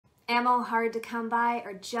Ammo hard to come by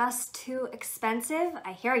or just too expensive?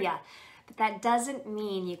 I hear ya, but that doesn't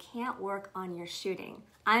mean you can't work on your shooting.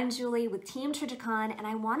 I'm Julie with Team Trijicon, and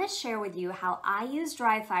I want to share with you how I use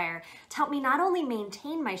dry fire to help me not only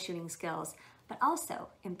maintain my shooting skills, but also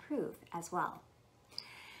improve as well.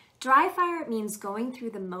 Dry fire means going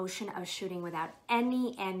through the motion of shooting without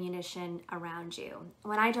any ammunition around you.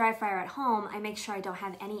 When I dry fire at home, I make sure I don't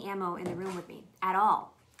have any ammo in the room with me at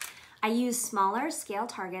all. I use smaller scale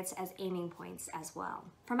targets as aiming points as well.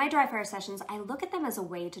 For my dry fire sessions, I look at them as a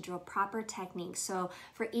way to drill proper techniques. So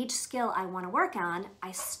for each skill I want to work on,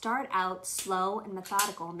 I start out slow and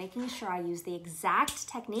methodical, making sure I use the exact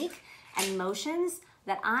technique and motions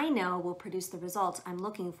that I know will produce the results I'm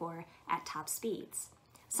looking for at top speeds.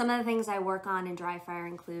 Some of the things I work on in dry fire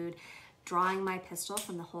include drawing my pistol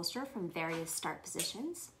from the holster from various start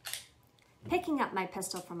positions, picking up my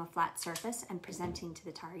pistol from a flat surface and presenting to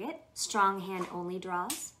the target, strong hand only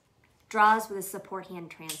draws, draws with a support hand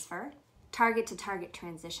transfer, target to target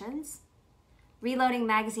transitions, reloading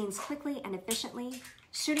magazines quickly and efficiently,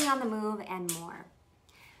 shooting on the move, and more.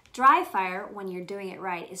 Dry fire, when you're doing it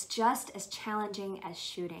right, is just as challenging as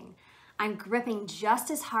shooting. I'm gripping just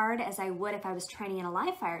as hard as I would if I was training in a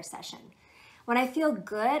live fire session. When I feel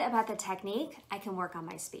good about the technique, I can work on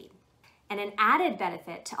my speed. And an added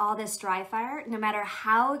benefit to all this dry fire, no matter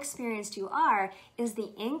how experienced you are, is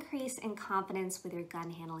the increase in confidence with your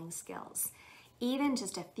gun handling skills. Even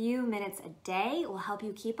just a few minutes a day will help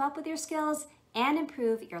you keep up with your skills and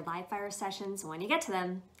improve your live fire sessions when you get to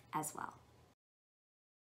them as well.